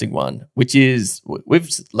interesting one, which is, we've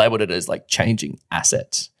labeled it as like changing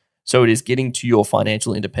assets. So it is getting to your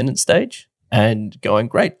financial independence stage and going,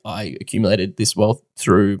 great, I accumulated this wealth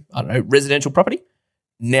through, I don't know, residential property.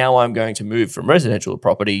 Now I'm going to move from residential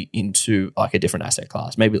property into like a different asset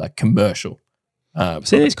class, maybe like commercial.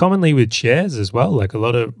 See this commonly with shares as well, like a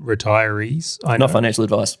lot of retarees. Not financial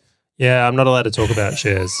advice. Yeah, I'm not allowed to talk about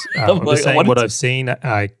shares. I'm just saying what I've seen.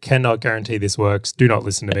 I cannot guarantee this works. Do not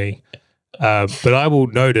listen to me. But I will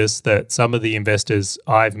notice that some of the investors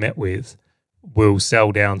I've met with will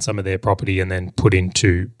sell down some of their property and then put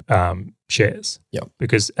into shares. Yeah.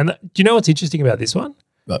 Do you know what's interesting about this one?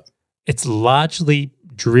 What? It's largely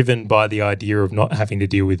driven by the idea of not having to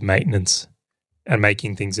deal with maintenance and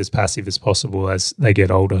making things as passive as possible as they get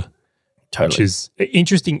older. Totally. Which is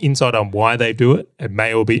interesting insight on why they do it. It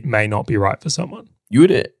may not be right for someone. You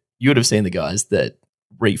would have seen the guys that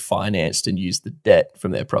refinanced and used the debt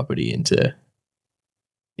from their property into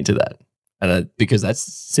that. And because that's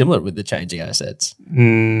similar with the changing assets.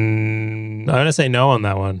 I'm going to say no on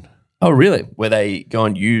that one. Oh, really? Where they go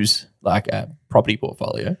and use like a property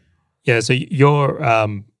portfolio? Yeah, so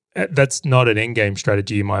that's not an end game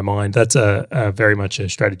strategy in my mind. That's a very much a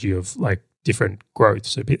strategy of like different growth.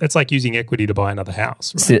 So it's like using equity to buy another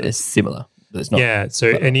house. Right? It's similar, but it's not. Yeah. So,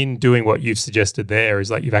 and in doing what you've suggested there is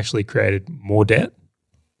like you've actually created more debt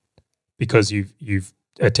because you've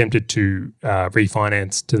attempted to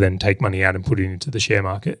refinance to then take money out and put it into the share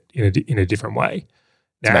market in a different way.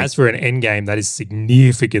 Now, as for an end game, that is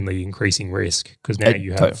significantly increasing risk because now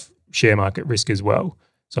you have share market risk as well.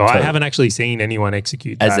 So I haven't actually seen anyone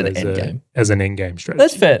execute that as an end game strategy.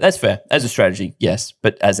 That's fair. As a strategy, yes.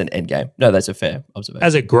 But as an end game, no, that's a fair observation.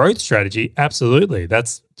 As a growth strategy, absolutely.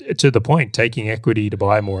 That's to the point, taking equity to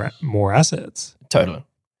buy more assets. Totally.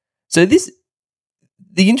 So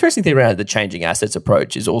the interesting thing around the changing assets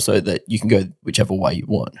approach is also that you can go whichever way you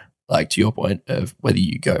want. Like to your point of whether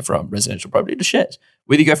you go from residential property to shares,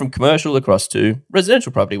 whether you go from commercial across to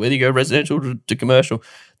residential property, whether you go residential to commercial.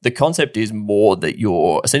 The concept is more that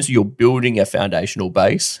you're building a foundational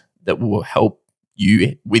base that will help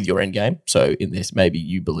you with your end game. So in this, maybe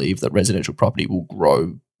you believe that residential property will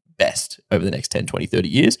grow best over the next 10, 20, 30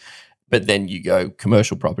 years. But then you go,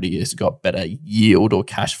 commercial property has got better yield or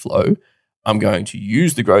cash flow. I'm going to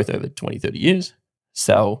use the growth over 20, 30 years,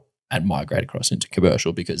 sell, and migrate across into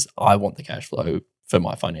commercial because I want the cash flow for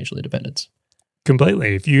my financial independence.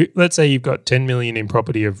 Completely. Let's say you've got 10 million in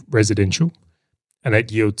property of residential and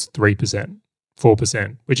that yields 3%,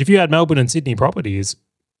 4%, which if you had Melbourne and Sydney properties,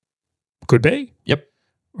 could be. Yep.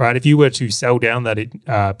 Right. If you were to sell down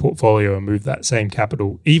that portfolio and move that same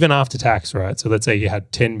capital, even after tax, right? So let's say you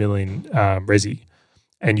had 10 million resi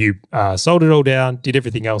and you sold it all down, did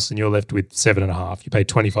everything else, and you're left with 7.5. You pay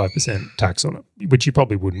 25% tax on it, which you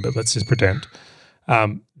probably wouldn't, but let's just pretend.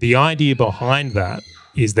 The idea behind that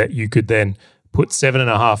is that you could then put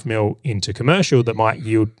 7.5 mil into commercial that might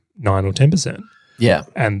yield 9 or 10%. Yeah.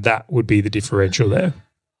 And that would be the differential there.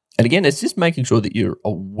 And again, it's just making sure that you're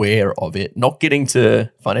aware of it, not getting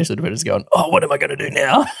to financial independence going, oh, what am I going to do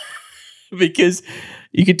now? Because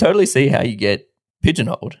you could totally see how you get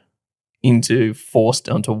pigeonholed into forced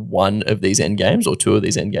onto one of these end games or two of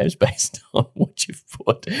these end games based on what you've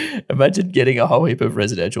put. Imagine getting a whole heap of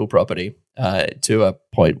residential property to a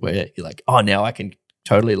point where you're like, oh, now I can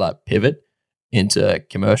totally like pivot into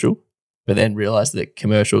commercial, but then realize that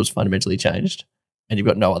commercial has fundamentally changed and you've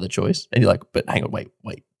got no other choice. And you're like, but hang on, wait,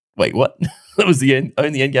 what? That was the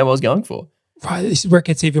only end game I was going for. Right. This is where it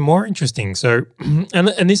gets even more interesting. So,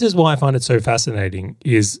 and this is why I find it so fascinating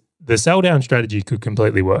is the sell down strategy could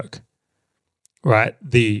completely work. Right.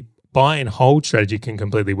 The buy and hold strategy can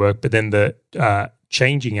completely work, but then the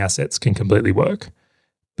changing assets can completely work.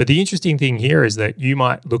 But the interesting thing here is that you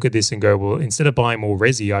might look at this and go, well, instead of buying more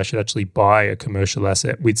resi, I should actually buy a commercial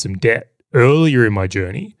asset with some debt earlier in my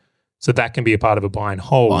journey. So that can be a part of a buy and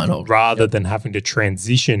hold rather than having to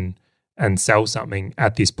transition and sell something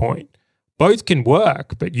at this point. Both can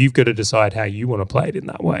work, but you've got to decide how you want to play it in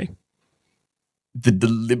that way. The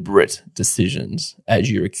deliberate decisions as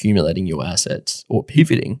you're accumulating your assets or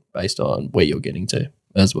pivoting based on where you're getting to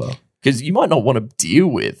as well. Because you might not want to deal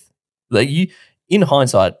with, like in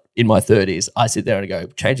hindsight, in my 30s, I sit there and go,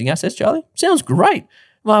 changing assets, Charlie? Sounds great.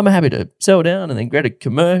 Well, I'm happy to sell down and then get a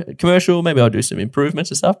commercial. Maybe I'll do some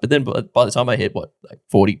improvements and stuff. But then by the time I hit,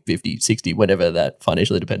 40, 50, 60, whenever that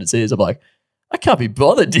financial independence is, I'm like, I can't be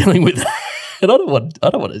bothered dealing with that. And I don't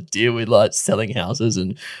want to deal with like selling houses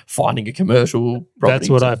and finding a commercial property. That's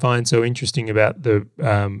what I find so interesting about the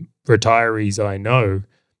retirees I know.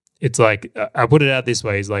 It's like, I put it out this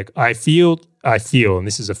way, is like, I feel, and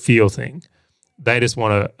this is a feel thing, they just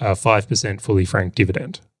want a 5% fully franked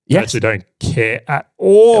dividend. Yes. They actually don't care at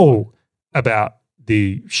all about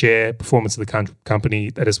the share performance of the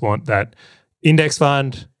company. They just want that index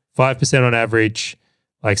fund, 5% on average,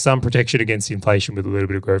 like some protection against inflation with a little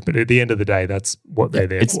bit of growth. But at the end of the day, that's what they're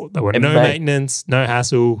there for. They want no maintenance, no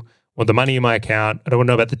hassle, want the money in my account. I don't want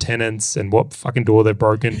to know about the tenants and what fucking door they've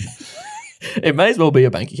broken. It may as well be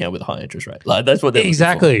a bank account with a high interest rate. Like that's what they're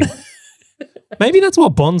exactly. Maybe that's what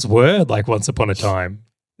bonds were like once upon a time.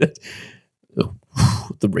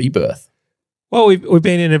 The rebirth. Well, we've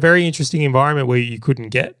been in a very interesting environment where you couldn't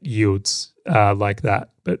get yields like that.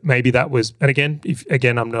 But maybe that was, and again,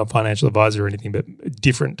 I'm not a financial advisor or anything, but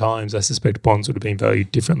different times, I suspect bonds would have been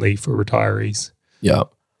valued differently for retirees. Yeah.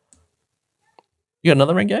 You got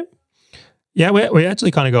another end game? Yeah, we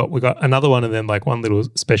actually kind of got another one and then like one little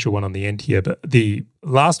special one on the end here. But the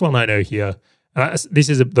last one I know here, this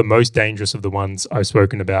is the most dangerous of the ones I've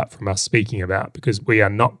spoken about from us speaking about, because we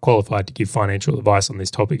are not qualified to give financial advice on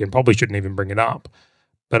this topic and probably shouldn't even bring it up.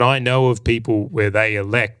 But I know of people where they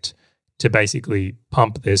elect to basically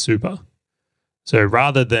pump their super. So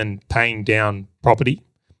rather than paying down property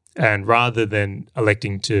and rather than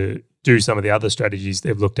electing to do some of the other strategies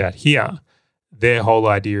they've looked at here, their whole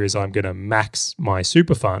idea is I'm going to max my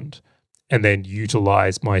super fund and then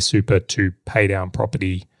utilize my super to pay down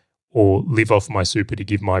property or live off my super to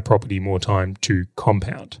give my property more time to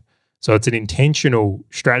compound. So it's an intentional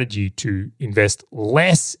strategy to invest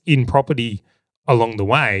less in property along the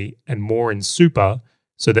way and more in super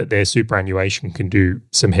so that their superannuation can do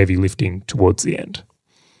some heavy lifting towards the end.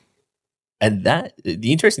 And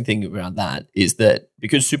the interesting thing around that is that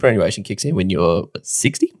because superannuation kicks in when you're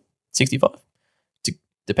 60, 65,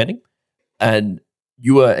 depending, and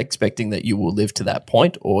you are expecting that you will live to that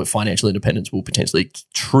point or financial independence will potentially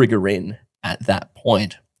trigger in at that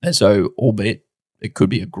point. And so, albeit it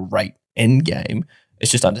could be a great end game,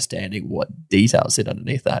 it's just understanding what details sit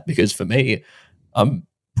underneath that. Because for me, I'm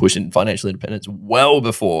pushing financial independence well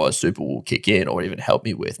before super will kick in or even help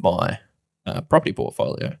me with my property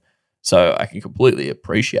portfolio. So I can completely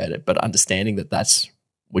appreciate it, but understanding that that's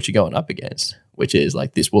what you're going up against, which is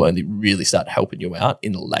like this will only really start helping you out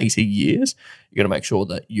in the later years. You got to make sure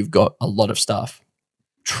that you've got a lot of stuff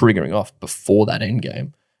triggering off before that end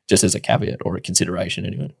game, just as a caveat or a consideration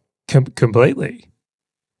anyway. Completely.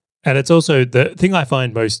 And it's also the thing I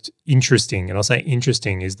find most interesting, and I'll say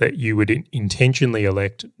interesting, is that you would intentionally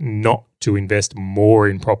elect not to invest more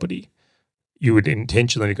in property. You would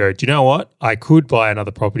intentionally go, do you know what? I could buy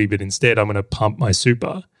another property, but instead I'm going to pump my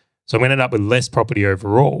super. So I'm going to end up with less property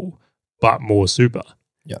overall, but more super.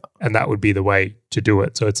 Yeah. And that would be the way to do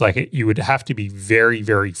it. So it's like you would have to be very,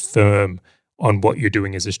 very firm on what you're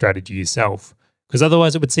doing as a strategy yourself, because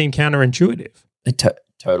otherwise it would seem counterintuitive.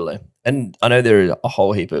 Totally. And I know there are a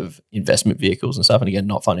whole heap of investment vehicles and stuff, and again,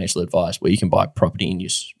 not financial advice, where you can buy property in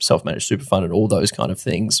your self-managed super fund and all those kind of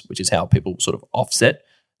things, which is how people sort of offset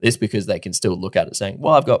this, because they can still look at it saying,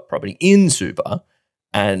 well, I've got property in super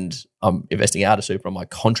and I'm investing out of super and my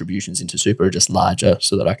contributions into super are just larger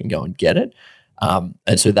so that I can go and get it.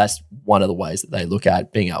 And so that's one of the ways that they look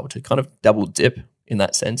at being able to kind of double dip in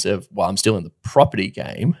that sense of, while I'm still in the property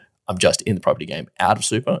game, I'm just in the property game out of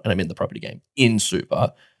super and I'm in the property game in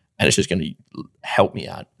super, and it's just going to help me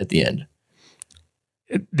out at the end.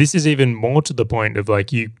 This is even more to the point of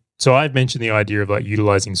like so I've mentioned the idea of like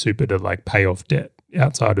utilizing super to like pay off debt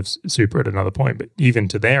outside of super at another point, but even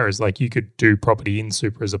to there is like you could do property in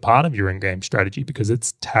super as a part of your in-game strategy because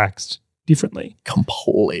it's taxed differently.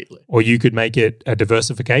 Completely. Or you could make it a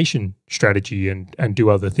diversification strategy and do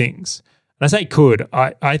other things. And I say could.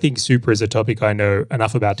 I think super is a topic I know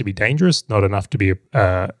enough about to be dangerous, not enough to be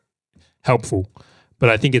helpful. But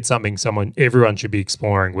I think it's something everyone should be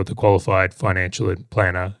exploring with a qualified financial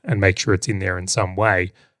planner and make sure it's in there in some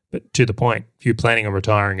way. But to the point, if you're planning on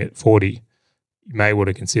retiring at 40, you may want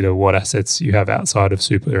to consider what assets you have outside of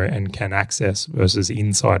super and can access versus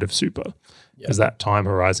inside of super, because that time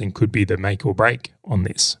horizon could be the make or break on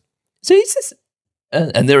this. So is this,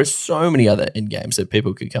 and there are so many other end games that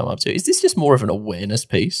people could come up to. Is this just more of an awareness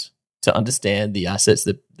piece to understand the assets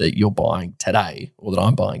that you're buying today, or that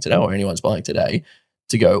I'm buying today, or anyone's buying today,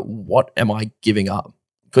 to go, what am I giving up?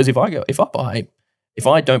 Because if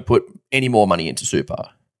I don't put any more money into super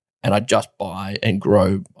and I just buy and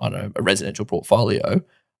grow, I don't know, a residential portfolio,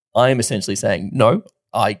 I am essentially saying, no,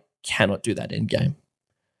 I cannot do that end game.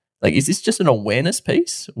 Like, is this just an awareness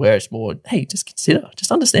piece where it's more, hey, just consider,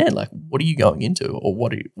 just understand, like, what are you going into, or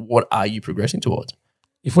what are you progressing towards?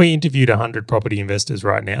 If we interviewed 100 property investors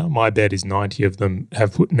right now, my bet is 90 of them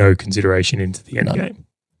have put no consideration into the end game.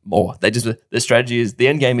 More. The strategy is, the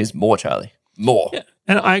end game is more, Charlie. More. Yeah.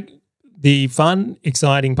 And the fun,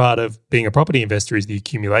 exciting part of being a property investor is the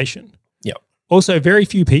accumulation. Yep. Also, very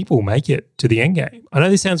few people make it to the end game. I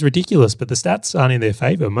know this sounds ridiculous, but the stats aren't in their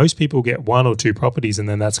favor. Most people get 1 or 2 properties and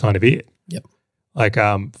then that's kind of it. Yep. Like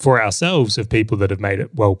for ourselves, of people that have made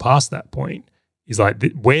it well past that point, is like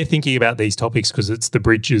we're thinking about these topics because it's the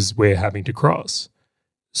bridges we're having to cross.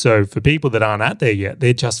 So for people that aren't at there yet,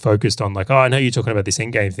 they're just focused on like, oh, I know you're talking about this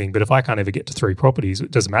end game thing, but if I can't ever get to 3 properties,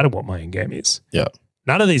 it doesn't matter what my end game is. Yeah.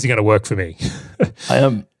 None of these are going to work for me.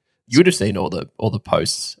 You would have seen all the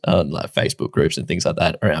posts on like Facebook groups and things like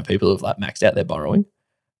that around people who've like maxed out their borrowing,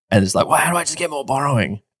 and it's like, well, how do I just get more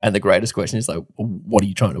borrowing? And the greatest question is like, well, what are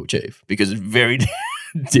you trying to achieve? Because it's very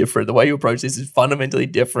different. The way you approach this is fundamentally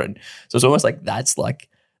different. So it's almost like that's like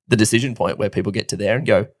the decision point where people get to there and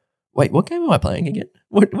go, wait, what game am I playing again?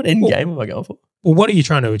 What end game am I going for? Well, what are you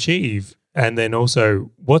trying to achieve? And then also,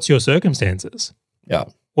 what's your circumstances? Yeah.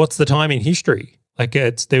 What's the time in history? Like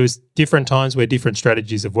there was different times where different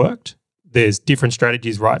strategies have worked. There's different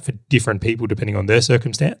strategies right for different people depending on their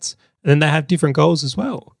circumstance. And then they have different goals as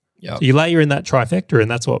well. Yeah. So you layer in that trifecta,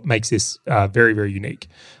 and that's what makes this very, very unique.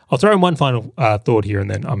 I'll throw in one final thought here,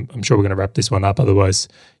 and then I'm sure we're going to wrap this one up. Otherwise,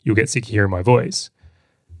 you'll get sick of hearing my voice.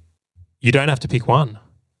 You don't have to pick one.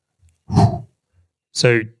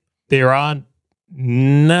 So there are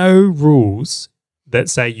no rules that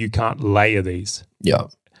say you can't layer these. Yeah.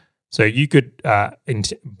 So you could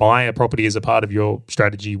buy a property as a part of your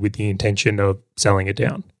strategy with the intention of selling it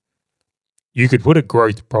down. You could put a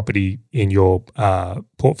growth property in your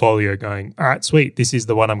portfolio going, all right, sweet, this is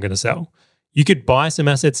the one I'm going to sell. You could buy some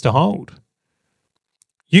assets to hold.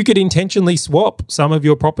 You could intentionally swap some of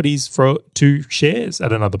your properties to shares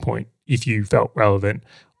at another point if you felt relevant,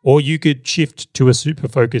 or you could shift to a super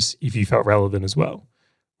focus if you felt relevant as well,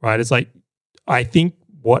 right? It's like, I think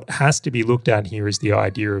what has to be looked at here is the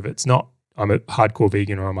idea of it's not I'm a hardcore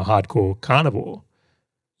vegan or I'm a hardcore carnivore.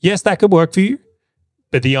 Yes, that could work for you.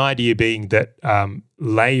 But the idea being that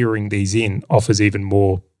layering these in offers even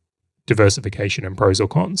more diversification and pros or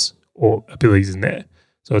cons or abilities in there.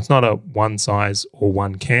 So it's not a one size or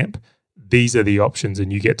one camp. These are the options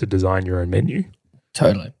and you get to design your own menu.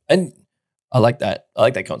 Totally. And I like that. I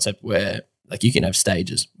like that concept where like you can have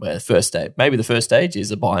stages where maybe the first stage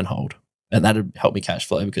is a buy and hold. And that'll help me cash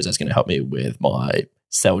flow because that's going to help me with my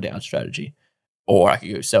sell down strategy. Or I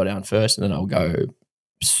could go sell down first and then I'll go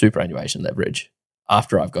superannuation leverage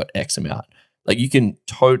after I've got X amount. Like you can,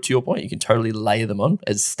 to your point, you can totally layer them on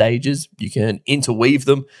as stages. You can interweave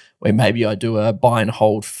them where maybe I do a buy and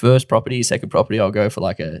hold first property, second property I'll go for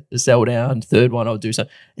like a sell down, third one I'll do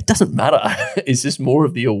something. It doesn't matter. It's just more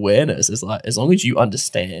of the awareness. It's like as long as you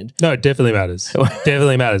understand. No, it definitely matters.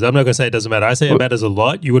 Definitely matters. I'm not going to say it doesn't matter. I say it matters a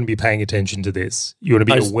lot. You wouldn't be paying attention to this. You want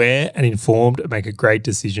to be aware and informed and make a great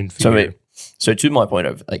decision for you. So to my point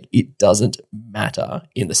of like, it doesn't matter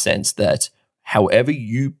in the sense that however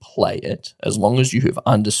you play it, as long as you have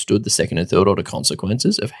understood the second and third order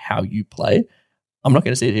consequences of how you play, I'm not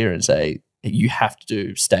going to sit here and say you have to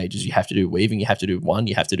do stages, you have to do weaving, you have to do one,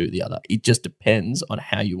 you have to do the other. It just depends on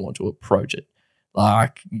how you want to approach it.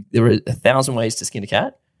 Like there are 1,000 ways to skin a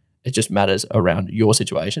cat. It just matters around your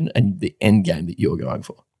situation and the end game that you're going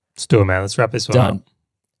for. Let's do it, man. Let's wrap this one up.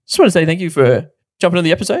 Just want to say thank you for jumping on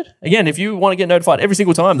the episode. Again, if you want to get notified every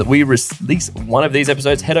single time that we release one of these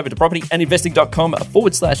episodes, head over to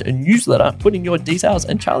propertyandinvesting.com/newsletter, put in your details,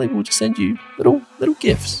 and Charlie will just send you little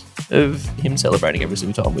gifts of him celebrating every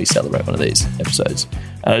single time we celebrate one of these episodes.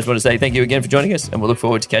 I just want to say thank you again for joining us, and we'll look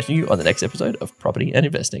forward to catching you on the next episode of Property and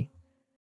Investing.